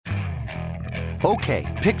Okay,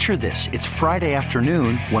 picture this. It's Friday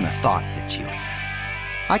afternoon when a thought hits you.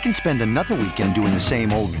 I can spend another weekend doing the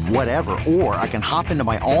same old whatever, or I can hop into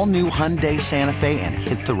my all-new Hyundai Santa Fe and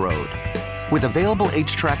hit the road. With available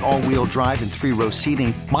H-Track all-wheel drive and 3-row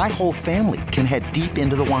seating, my whole family can head deep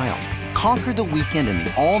into the wild. Conquer the weekend in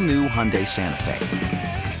the all-new Hyundai Santa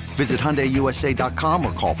Fe. Visit HyundaiUSA.com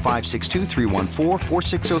or call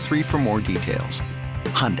 562-314-4603 for more details.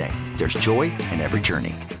 Hyundai, there's joy in every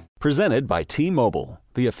journey. Presented by T-Mobile,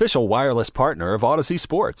 the official wireless partner of Odyssey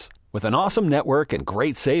Sports. With an awesome network and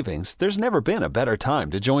great savings, there's never been a better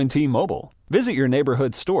time to join T-Mobile. Visit your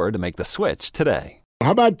neighborhood store to make the switch today.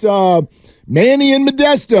 How about Manny and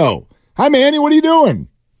Modesto? Hi, Manny. What are you doing?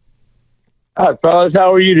 Hi, fellas.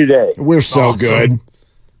 How are you today? We're so awesome. Good.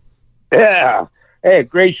 Yeah. Hey,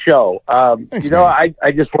 great show. Thanks, I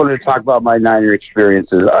just wanted to talk about my Niner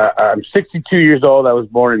experiences. I'm 62 years old. I was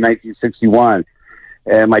born in 1961.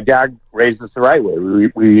 And my dad raised us the right way.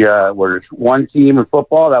 We were one team in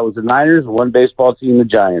football. That was the Niners, one baseball team, the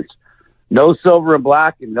Giants. No silver and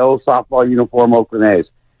black and no softball uniform Oakland A's.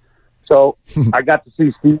 So I got to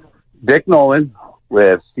see Dick Nolan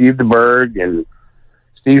with Steve DeBerg and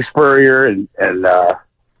Steve Spurrier. And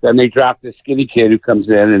then they dropped this skinny kid who comes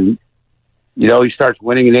in and, he starts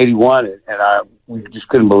winning in 81. And we just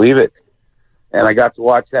couldn't believe it. And I got to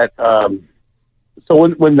watch that. So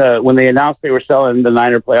when they announced they were selling the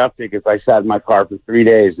Niner playoff tickets, I sat in my car for 3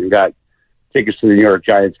 days and got tickets to the New York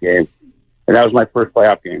Giants game, and that was my first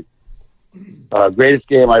playoff game. Greatest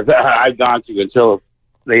game I've gone to until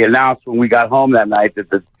they announced when we got home that night that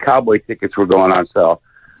the Cowboy tickets were going on sale.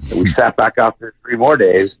 And we sat back out there 3 more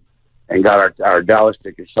days and got our Dallas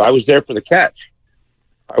tickets. So I was there for the catch.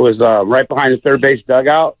 I was right behind the third base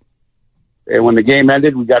dugout, and when the game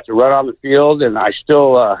ended, we got to run on the field, and I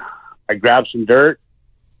grabbed some dirt,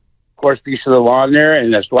 of course, piece of the lawn there,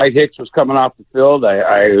 and as Dwight Hicks was coming off the field,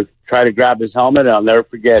 I tried to grab his helmet, and I'll never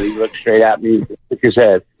forget. He looked straight at me and shook his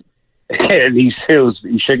head. And he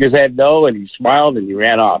shook his head no, and he smiled, and he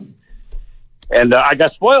ran off. And I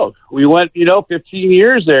got spoiled. We went, 15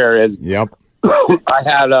 years there, and yep.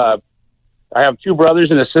 I have 2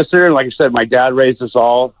 brothers and a sister, and like I said, my dad raised us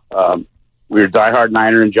all. We were diehard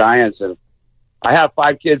Niner and Giants, and I have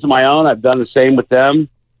 5 kids of my own. I've done the same with them.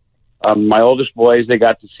 My oldest boys, they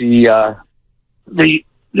got to see the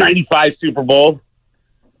 95 Super Bowl.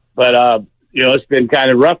 But, it's been kind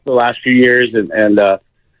of rough the last few years. And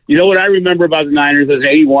what I remember about the Niners is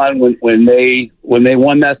 81 when they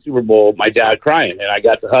won that Super Bowl, my dad crying. And I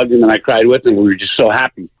got to hug him and I cried with him. We were just so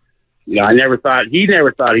happy. He never thought he'd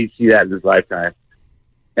see that in his lifetime.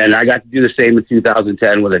 And I got to do the same in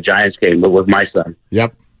 2010 with a Giants game, but with my son.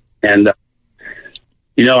 Yep. And,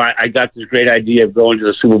 I got this great idea of going to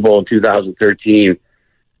the Super Bowl in 2013,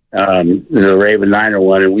 the Raven Niner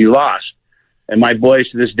one, and we lost. And my boys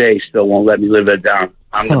to this day still won't let me live that down.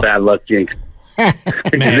 I'm the bad luck jinx.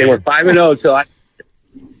 Because they were 5-0 until I...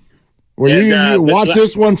 Well, you watch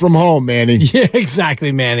this one from home, Manny. Yeah,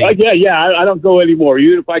 exactly, Manny. Yeah. I don't go anymore.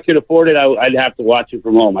 Even if I could afford it, I'd have to watch it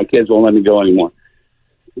from home. My kids won't let me go anymore.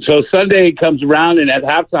 So Sunday comes around, and at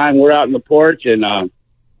halftime, we're out on the porch, and I'm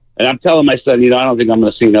telling my son, I don't think I'm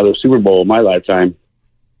going to see another Super Bowl in my lifetime.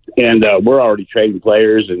 And we're already trading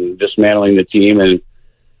players and dismantling the team, and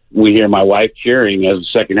we hear my wife cheering as the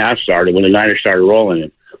second half started when the Niners started rolling.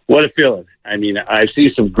 And what a feeling. I mean, I've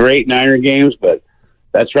seen some great Niner games, but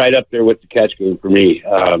that's right up there with the catch game for me,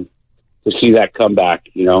 to see that comeback,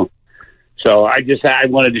 So I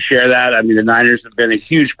wanted to share that. I mean, the Niners have been a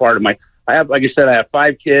huge part of I have 5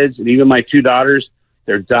 kids, and even my 2 daughters,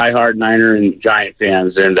 they're diehard Niner and Giant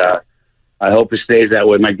fans, and I hope it stays that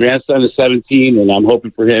way. My grandson is 17, and I'm hoping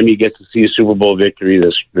for him he gets to see a Super Bowl victory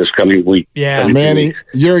this coming week. Yeah, Manny,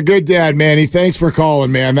 you're a good dad, Manny. Thanks for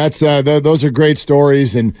calling, man. That's those are great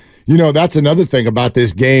stories, and that's another thing about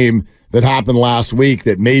this game that happened last week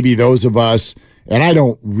that maybe those of us, and I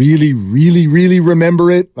don't really, really, really remember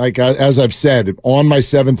it. Like as I've said, on my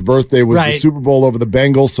 7th birthday was the Super Bowl over the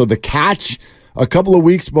Bengals, so the catch a couple of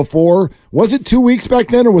weeks before. Was it 2 weeks back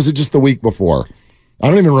then, or was it just the week before? I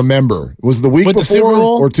don't even remember. Was it the week before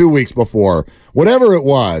or 2 weeks before? Whatever it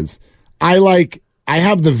was, I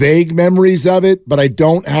have the vague memories of it, but I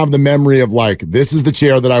don't have the memory of this is the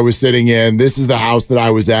chair that I was sitting in, this is the house that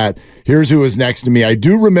I was at, here's who was next to me. I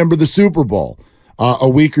do remember the Super Bowl a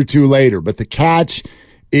week or 2 later, but the catch,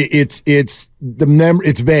 it's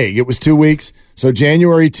vague. It was 2 weeks, so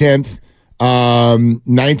January 10th,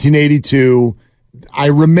 1982. I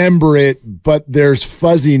remember it, but there's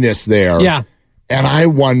fuzziness there. Yeah. And I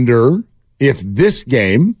wonder if this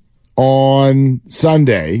game on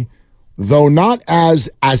Sunday though not as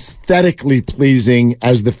aesthetically pleasing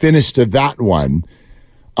as the finish to that one,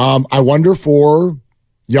 I wonder for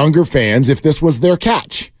younger fans if this was their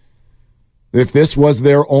catch. If this was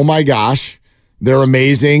their, oh my gosh, they're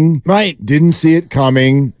amazing, right? Didn't see it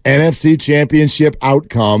coming, NFC Championship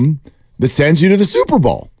outcome that sends you to the Super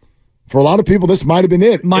Bowl. For a lot of people, this might have been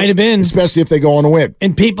it. Might have been. Especially if they go on to win.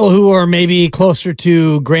 And people who are maybe closer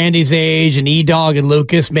to Grandy's age and E-Dog and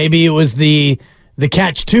Lucas, maybe it was the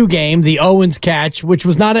Catch 2 game, the Owens Catch, which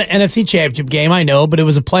was not an NFC Championship game, I know, but it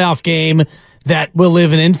was a playoff game that will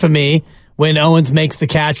live in infamy when Owens makes the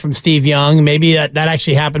catch from Steve Young. Maybe that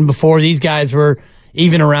actually happened before these guys were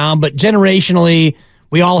even around. But generationally,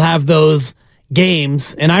 we all have those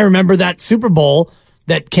games. And I remember that Super Bowl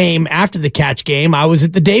that came after the Catch game. I was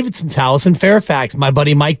at the Davidson's house in Fairfax. My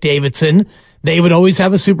buddy Mike Davidson, they would always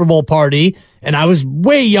have a Super Bowl party, and I was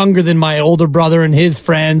way younger than my older brother and his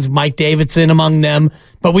friends, Mike Davidson among them,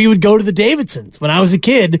 but we would go to the Davidsons. When I was a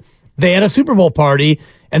kid, they had a Super Bowl party,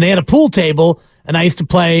 and they had a pool table, and I used to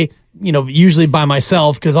play, usually by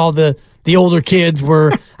myself because all the older kids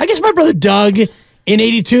were, I guess my brother Doug, in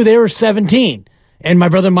 82, they were 17. And my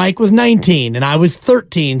brother Mike was 19, and I was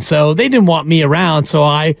 13, so they didn't want me around, so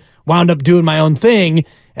I wound up doing my own thing.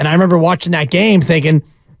 And I remember watching that game thinking,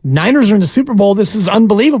 Niners are in the Super Bowl. This is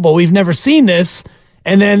unbelievable. We've never seen this.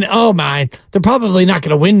 And then, oh my, they're probably not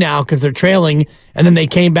going to win now because they're trailing. And then they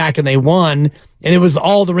came back and they won. And it was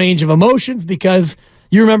all the range of emotions because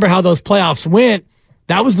you remember how those playoffs went.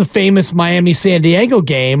 That was the famous Miami-San Diego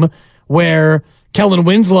game where Kellen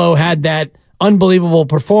Winslow had that unbelievable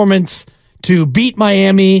performance to beat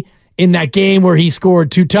Miami in that game where he scored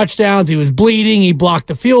 2 touchdowns. He was bleeding. He blocked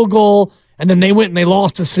the field goal. And then they went and they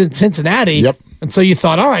lost to Cincinnati. Yep. And so you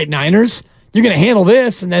thought, all right, Niners, you're going to handle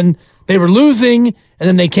this. And then they were losing, and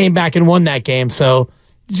then they came back and won that game. So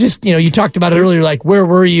just, you talked about it earlier, like, where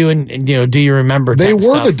were you? And do you remember? They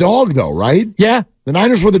were the dog, though, right? Yeah. The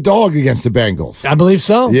Niners were the dog against the Bengals. I believe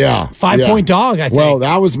so. Yeah. 5-point dog, I think. Well,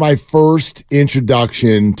 that was my first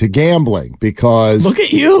introduction to gambling because... Look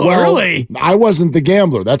at you, early. I wasn't the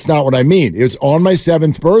gambler. That's not what I mean. It was on my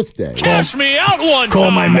 7th birthday. Cash me out one Call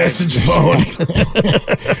time. my message phone.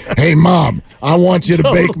 Hey, Mom, I want you to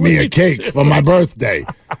bake me a cake for my birthday.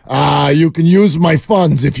 You can use my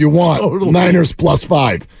funds if you want. Totally. Niners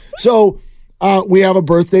 +5. So we have a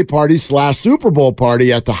birthday party / Super Bowl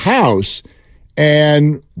party at the house,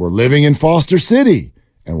 and we're living in Foster City,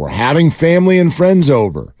 and we're having family and friends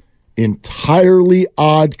over. Entirely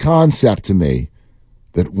odd concept to me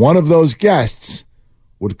that one of those guests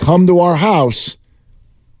would come to our house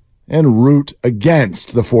and root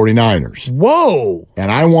against the 49ers. Whoa.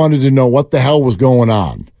 And I wanted to know what the hell was going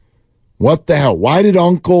on. What the hell? Why did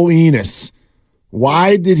Uncle Enos,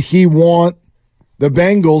 why did he want the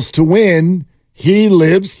Bengals to win? He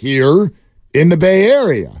lives here in the Bay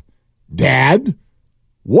Area. Dad,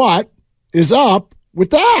 what is up with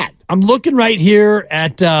that? I'm looking right here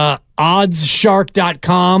at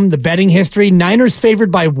oddsshark.com, the betting history. Niners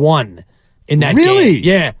favored by 1 in that game. Really?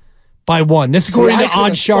 Yeah, by 1. This is according to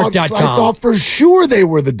oddsshark.com. I thought for sure they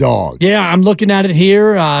were the dog. Yeah, I'm looking at it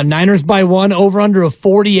here. Niners by 1, over under of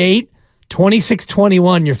 48,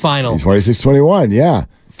 26-21 your final. 26-21, yeah.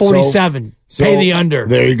 47. So pay the under.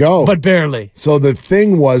 There you go. But barely. So the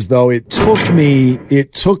thing was, though, it took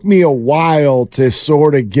me a while to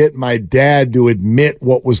sort of get my dad to admit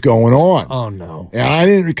what was going on. Oh no. And I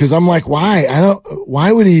didn't, because I'm like, why?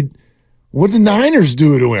 Why would he? What did the Niners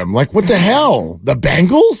do to him? Like, what the hell? The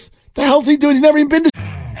Bengals? The hell's he doing? He's never even been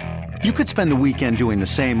to. You could spend the weekend doing the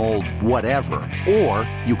same old whatever, or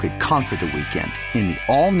you could conquer the weekend in the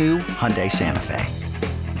all-new Hyundai Santa Fe.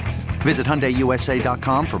 Visit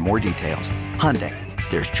HyundaiUSA.com for more details. Hyundai,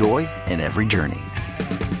 there's joy in every journey.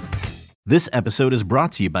 This episode is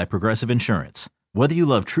brought to you by Progressive Insurance. Whether you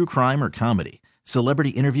love true crime or comedy, celebrity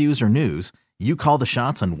interviews or news, you call the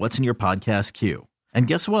shots on what's in your podcast queue. And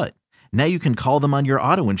guess what? Now you can call them on your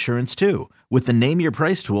auto insurance too with the Name Your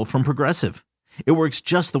Price tool from Progressive. It works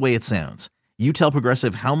just the way it sounds. You tell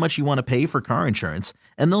Progressive how much you want to pay for car insurance,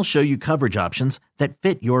 and they'll show you coverage options that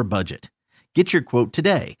fit your budget. Get your quote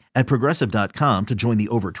today at Progressive.com to join the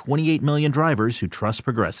over 28 million drivers who trust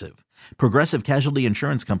Progressive. Progressive Casualty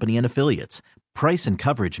Insurance Company and Affiliates. Price and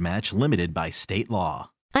coverage match limited by state law.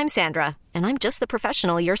 I'm Sandra, and I'm just the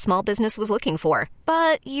professional your small business was looking for.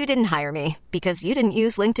 But you didn't hire me because you didn't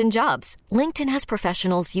use LinkedIn Jobs. LinkedIn has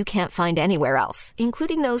professionals you can't find anywhere else,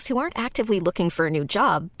 including those who aren't actively looking for a new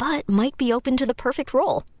job, but might be open to the perfect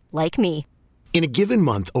role, like me. In a given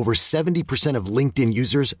month, over 70% of LinkedIn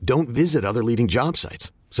users don't visit other leading job sites.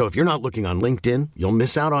 So if you're not looking on LinkedIn, you'll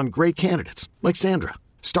miss out on great candidates like Sandra.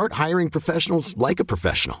 Start hiring professionals like a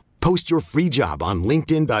professional. Post your free job on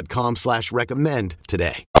linkedin.com/recommend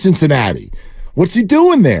today. Cincinnati. What's he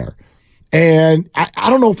doing there? And I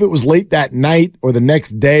don't know if it was late that night or the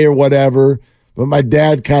next day or whatever, but my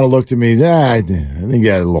dad kind of looked at me. I think he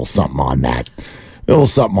had a little something on that. A little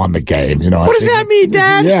something on the game. You know. What does that mean,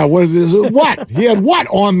 Dad? Yeah, what? He had what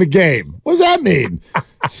on the game? What does that mean?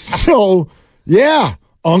 So, yeah.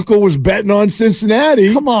 Uncle was betting on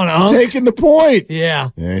Cincinnati. Come on, Unc. Taking the point.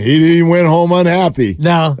 Yeah. He went home unhappy.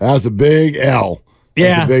 No. That's a big L.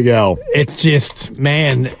 That's a big L. It's just,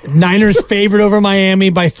 man, Niners favored over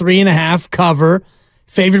Miami by 3.5 cover.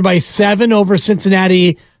 Favored by 7 over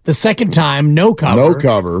Cincinnati the second time, no cover. No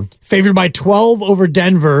cover. Favored by 12 over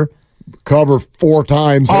Denver. Cover 4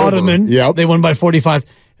 times. Ottoman. Yep. They won by 45.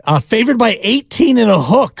 Favored by 18 and a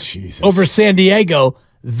hook over San Diego.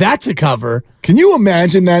 That's a cover. Can you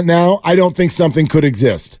imagine that now? I don't think something could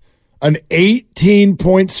exist. An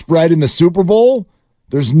 18-point spread in the Super Bowl?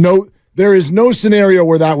 There is no scenario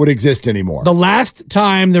where that would exist anymore. The last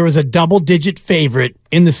time there was a double-digit favorite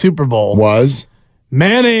in the Super Bowl was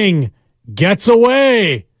Manning gets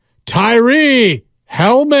away. Tyree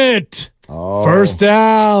helmet. First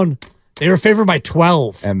down. They were favored by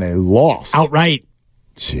 12. And they lost. Outright.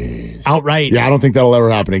 Jeez. Outright. Yeah, I don't think that'll ever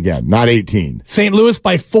happen again. Not 18. St. Louis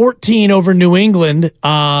by 14 over New England.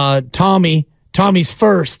 Tommy's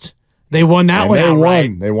first. They won that one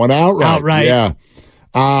outright. They won outright. Outright. Yeah.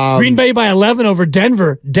 Green Bay by 11 over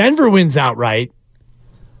Denver. Denver wins outright.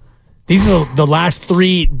 These are the last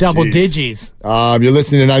 3 double digits. You're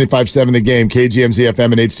listening to 95.7 The Game, KGMZ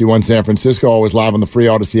FM and HD1 San Francisco. Always live on the free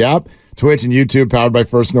Odyssey app, Twitch and YouTube, powered by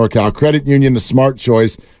First NorCal Credit Union, the smart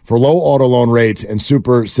choice for low auto loan rates and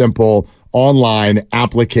super simple online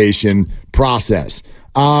application process.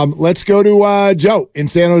 Let's go to Joe in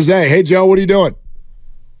San Jose. Hey, Joe, what are you doing?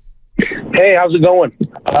 Hey, how's it going?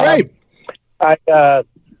 Great.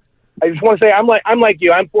 I just want to say I'm like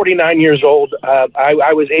you. I'm 49 years old.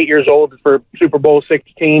 I was 8 years old for Super Bowl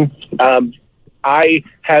 16. I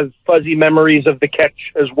have fuzzy memories of the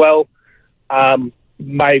catch as well.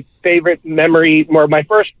 My favorite memory, or my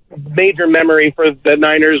first major memory for the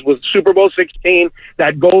Niners was Super Bowl 16,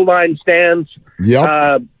 that goal line stands. Yep.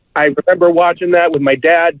 I remember watching that with my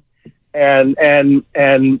dad, and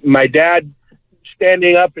my dad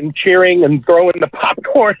standing up and cheering and throwing the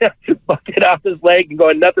popcorn bucket off his leg and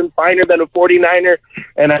going, nothing finer than a 49er.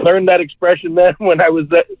 And I learned that expression then when I was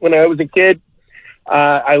a kid.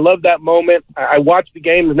 I love that moment. I watch the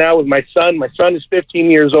games now with my son. My son is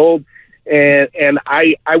 15 years old, and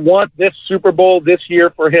I want this Super Bowl this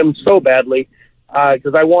year for him so badly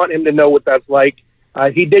because I want him to know what that's like.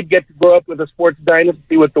 He did get to grow up with a sports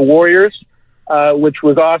dynasty with the Warriors, which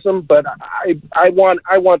was awesome, but I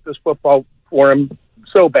want this football for him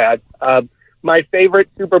so bad. My favorite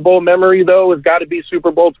Super Bowl memory, though, has got to be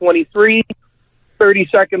Super Bowl 23, 30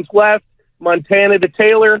 seconds left, Montana to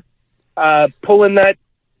Taylor, pulling that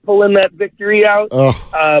victory out.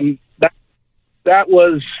 That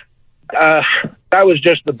was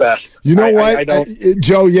just the best. You know what,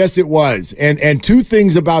 Joe? Yes, it was. And 2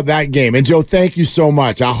 things about that game. And Joe, thank you so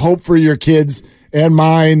much. I hope for your kids and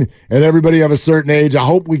mine and everybody of a certain age, I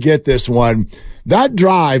hope we get this one. That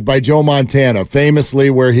drive by Joe Montana, famously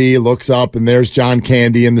where he looks up and there's John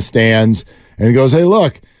Candy in the stands and he goes, hey,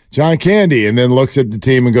 look, John Candy, and then looks at the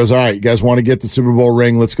team and goes, all right, you guys want to get the Super Bowl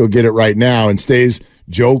ring? Let's go get it right now, and stays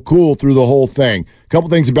Joe cool through the whole thing. A couple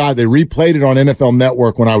things about it. They replayed it on NFL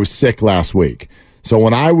Network when I was sick last week. So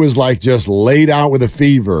when I was like just laid out with a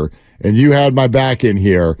fever and you had my back in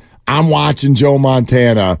here, I'm watching Joe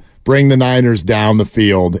Montana bring the Niners down the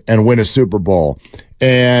field and win a Super Bowl.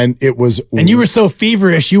 And it was. And you were so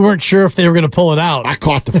feverish, you weren't sure if they were going to pull it out. I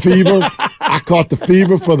caught the fever. I caught the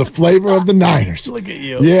fever for the flavor of the Niners. Look at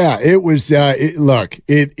you. Yeah, it was. Look,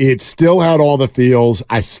 it still had all the feels.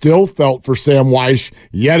 I still felt for Sam Weish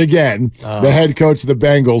yet again, the head coach of the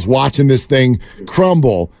Bengals, watching this thing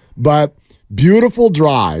crumble. But beautiful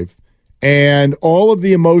drive, and all of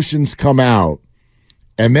the emotions come out.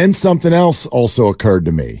 And then something else also occurred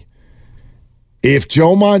to me. If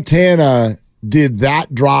Joe Montana did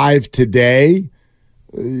that drive today,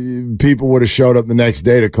 people would have showed up the next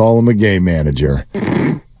day to call him a game manager.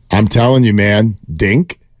 I'm telling you, man.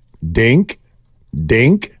 Dink, dink,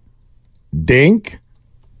 dink, dink,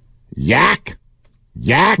 yak,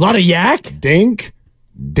 yak. A lot of yak? Dink,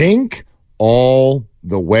 dink, all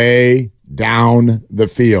the way down the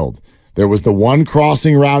field. There was the one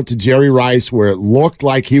crossing route to Jerry Rice where it looked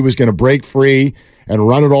like he was going to break free and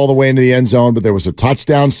run it all the way into the end zone, but there was a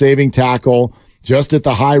touchdown-saving tackle just at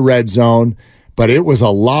the high red zone. But it was a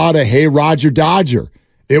lot of, hey, Roger Dodger.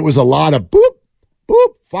 It was a lot of boop,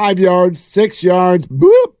 boop, 5 yards, 6 yards,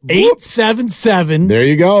 boop, boop. 8-7-7. There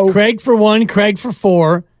you go. Craig for 1, Craig for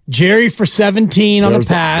 4, Jerry for 17 on a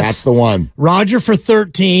pass. That's the one. Roger for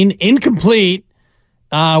 13, incomplete.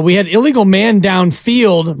 We had illegal man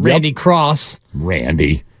downfield, Randy Cross.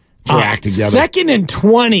 Randy. Track together. 2nd and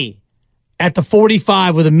 20 at the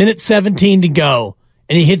 45 with 1:17 to go,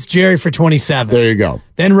 and he hits Jerry for 27. There you go.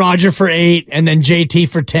 Then Roger for 8, and then JT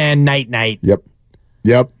for 10, night. Yep.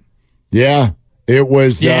 Yeah. It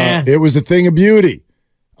was a thing of beauty.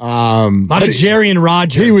 A lot of Jerry and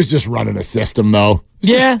Roger. He was just running a system, though.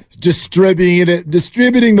 Yeah.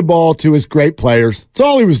 Distributing the ball to his great players. That's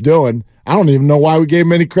all he was doing. I don't even know why we gave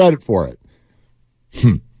him any credit for it.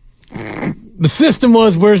 The system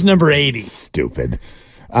was, where's number 80? Stupid.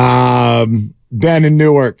 Ben in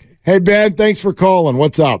Newark. Hey, Ben, thanks for calling.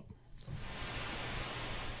 What's up?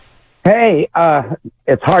 Hey,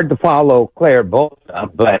 it's hard to follow Claire Bosa,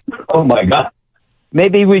 but oh my God.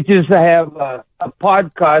 Maybe we just have a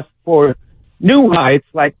podcast for new heights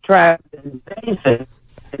like Travis and Jason.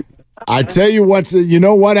 I tell you what, you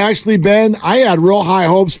know what, actually, Ben, I had real high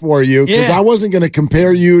hopes for you because I wasn't going to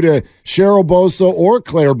compare you to Cheryl Bosa or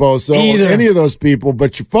Claire Bosa or any of those people,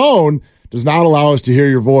 but your phone does not allow us to hear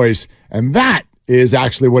your voice, and that is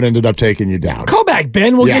actually what ended up taking you down. Call back,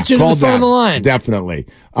 Ben. We'll get you to the front of the line. Definitely.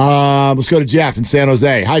 Let's go to Jeff in San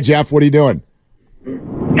Jose. Hi, Jeff. What are you doing?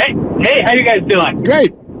 Hey, how you guys doing?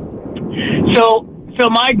 Great. So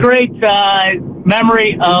my great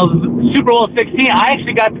memory of Super Bowl 16, I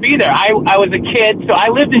actually got to be there. I was a kid, so I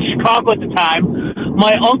lived in Chicago at the time.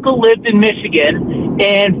 My uncle lived in Michigan,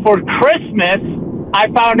 and for Christmas, I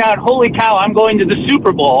found out, holy cow, I'm going to the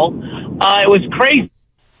Super Bowl. It was crazy.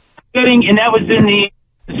 And that was in the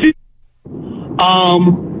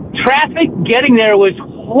traffic getting there was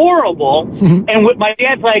horrible. And with my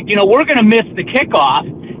dad's like, we're going to miss the kickoff.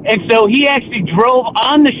 And so he actually drove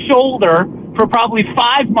on the shoulder for probably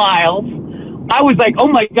 5 miles. I was like, oh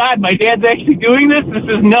my God, my dad's actually doing this? This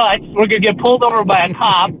is nuts. We're going to get pulled over by a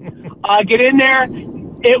cop. Get in there.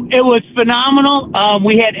 It was phenomenal.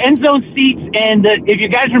 We had end zone seats, and if you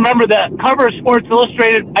guys remember the cover of Sports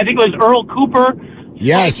Illustrated, I think it was Earl Cooper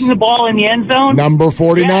striking the ball in the end zone. Number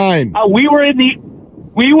 49. Yeah. We were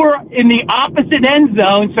in the opposite end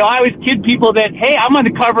zone, so I always kid people that, hey, I'm on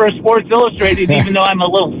the cover of Sports Illustrated, even though I'm a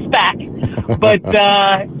little speck. But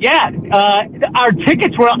our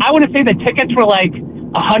tickets were, I want to say the tickets were like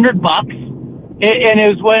 $100, and it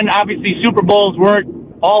was when obviously Super Bowls weren't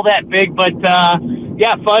all that big, but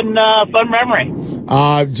fun memory.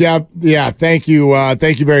 Jeff, thank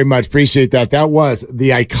you very much. Appreciate that. That was the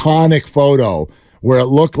iconic photo where it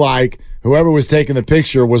looked like whoever was taking the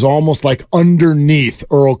picture was almost like underneath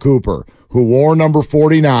Earl Cooper, who wore number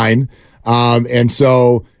 49. And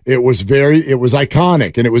so it was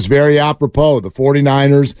iconic, and it was very apropos. The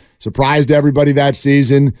 49ers surprised everybody that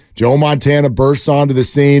season. Joe Montana bursts onto the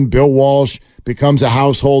scene. Bill Walsh becomes a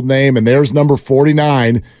household name, and there's number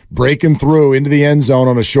 49 breaking through into the end zone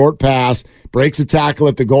on a short pass, breaks a tackle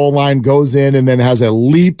at the goal line, goes in, and then has a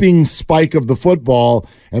leaping spike of the football,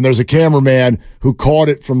 and there's a cameraman who caught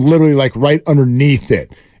it from literally like right underneath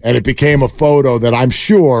it, and it became a photo that I'm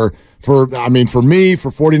sure for me,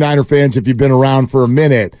 for 49er fans, if you've been around for a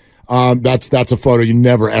minute, that's a photo you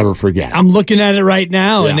never, ever forget. I'm looking at it right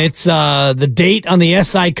now, and it's the date on the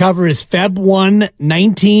SI cover is Feb 1,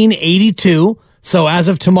 1982. So as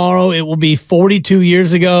of tomorrow, it will be 42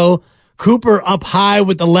 years ago. Cooper up high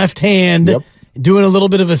with the left hand, doing a little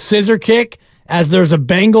bit of a scissor kick as there's a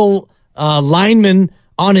Bengal lineman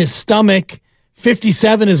on his stomach.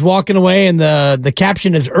 57 is walking away, and the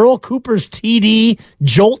caption is Earl Cooper's TD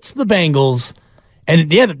jolts the Bengals. And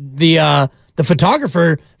the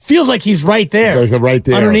photographer feels like he's right there. Like right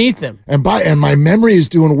there. Underneath him. And my memory is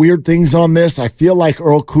doing weird things on this. I feel like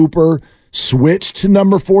Earl Cooper switched to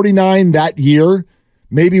number 49 that year,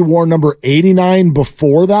 maybe wore number 89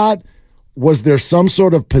 before that. Was there some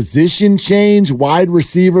sort of position change, wide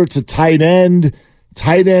receiver to tight end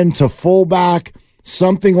to fullback,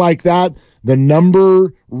 something like that? The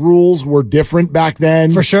number rules were different back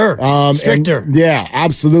then. For sure. Stricter. Yeah,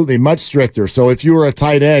 absolutely. Much stricter. So if you were a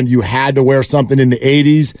tight end, you had to wear something in the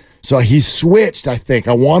 80s. So he switched, I think.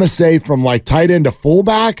 I want to say from like tight end to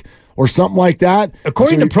fullback or something like that.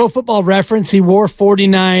 According to Pro Football Reference, he wore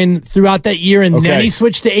 49 throughout that year, and then he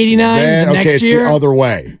switched to 89 the next year. It's the other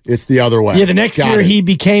way. It's the other way. Yeah, the next year he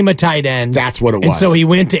became a tight end. That's what it was. And so he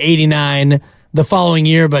went to 89 the following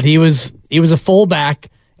year, but he was a fullback,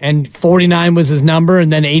 and 49 was his number,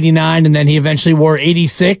 and then 89, and then he eventually wore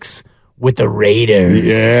 86 with the Raiders.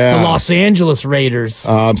 Yeah. The Los Angeles Raiders.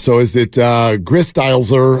 So is it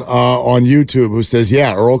Gristylzer on YouTube who says,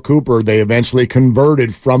 Earl Cooper, they eventually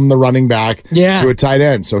converted from the running back to a tight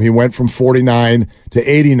end. So he went from 49 to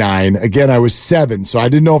 89. Again, I was 7, so I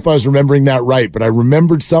didn't know if I was remembering that right, but I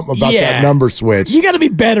remembered something about that number switch. You got to be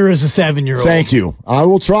better as a 7-year-old. Thank you. I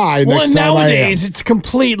will try next time nowadays, it's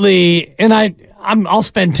completely, and I'll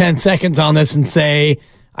spend 10 seconds on this and say,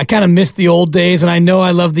 I kind of miss the old days, and I know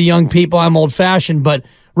I love the young people. I'm old-fashioned, but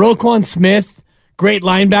Roquan Smith, great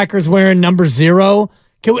linebackers wearing number 0.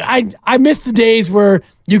 I miss the days where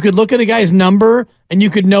you could look at a guy's number and you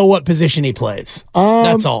could know what position he plays.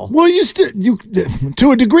 That's all. Well, you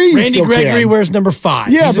to a degree. Randy Gregory wears number 5.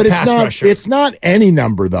 Yeah, He's but a pass rusher. It's not any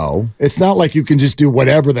number though. It's not like you can just do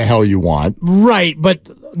whatever the hell you want. Right, but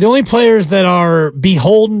the only players that are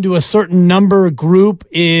beholden to a certain number group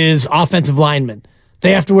is offensive linemen.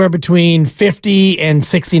 They have to wear between 50 and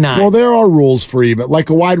 69. Well, there are rules for even. Like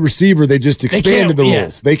a wide receiver, they just expanded the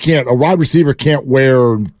rules. They can't. A wide receiver can't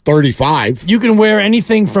wear 35. You can wear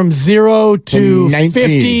anything from 0 to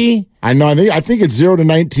 50. I know. I think it's 0 to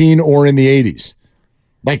 19 or in the 80s.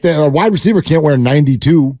 Like a wide receiver can't wear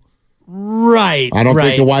 92. Right. I don't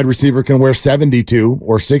think a wide receiver can wear 72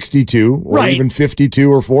 or 62 or even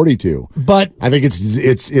 52 or 42. But I think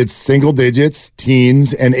it's single digits,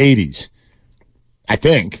 teens, and 80s. I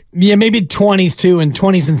think. Yeah, maybe 20s too, and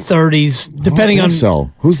 20s and 30s, depending on. So,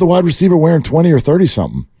 who's the wide receiver wearing 20 or 30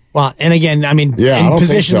 something? Well, and again, I mean, in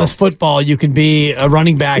positionless football, you can be a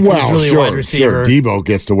running back who's really a wide receiver. Sure, Debo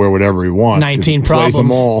gets to wear whatever he wants. 19 problems.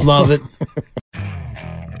 Them all. Love it.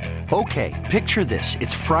 Okay, picture this.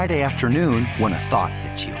 It's Friday afternoon when a thought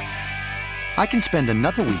hits you. I can spend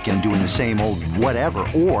another weekend doing the same old whatever,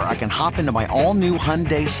 or I can hop into my all-new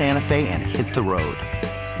Hyundai Santa Fe and hit the road.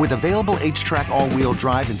 With available H-Track all-wheel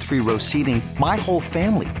drive and 3-row seating, my whole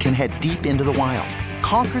family can head deep into the wild.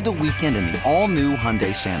 Conquer the weekend in the all-new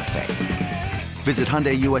Hyundai Santa Fe. Visit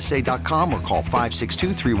HyundaiUSA.com or call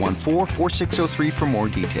 562-314-4603 for more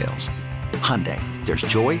details. Hyundai, there's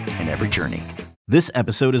joy in every journey. This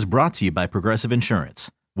episode is brought to you by Progressive Insurance.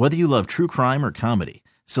 Whether you love true crime or comedy,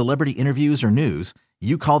 celebrity interviews or news,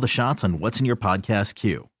 you call the shots on what's in your podcast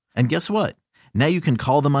queue. And guess what? Now you can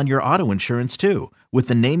call them on your auto insurance too with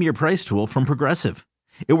the Name Your Price tool from Progressive.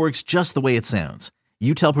 It works just the way it sounds.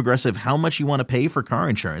 You tell Progressive how much you want to pay for car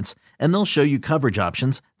insurance, and they'll show you coverage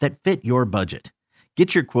options that fit your budget.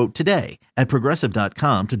 Get your quote today at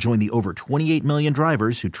Progressive.com to join the over 28 million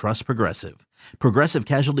drivers who trust Progressive. Progressive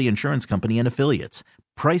Casualty Insurance Company and Affiliates.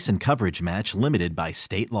 Price and coverage match limited by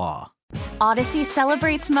state law. Odyssey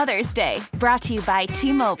celebrates Mother's Day, brought to you by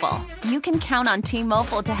T-Mobile. You can count on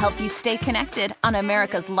T-Mobile to help you stay connected on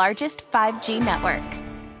America's largest 5G network.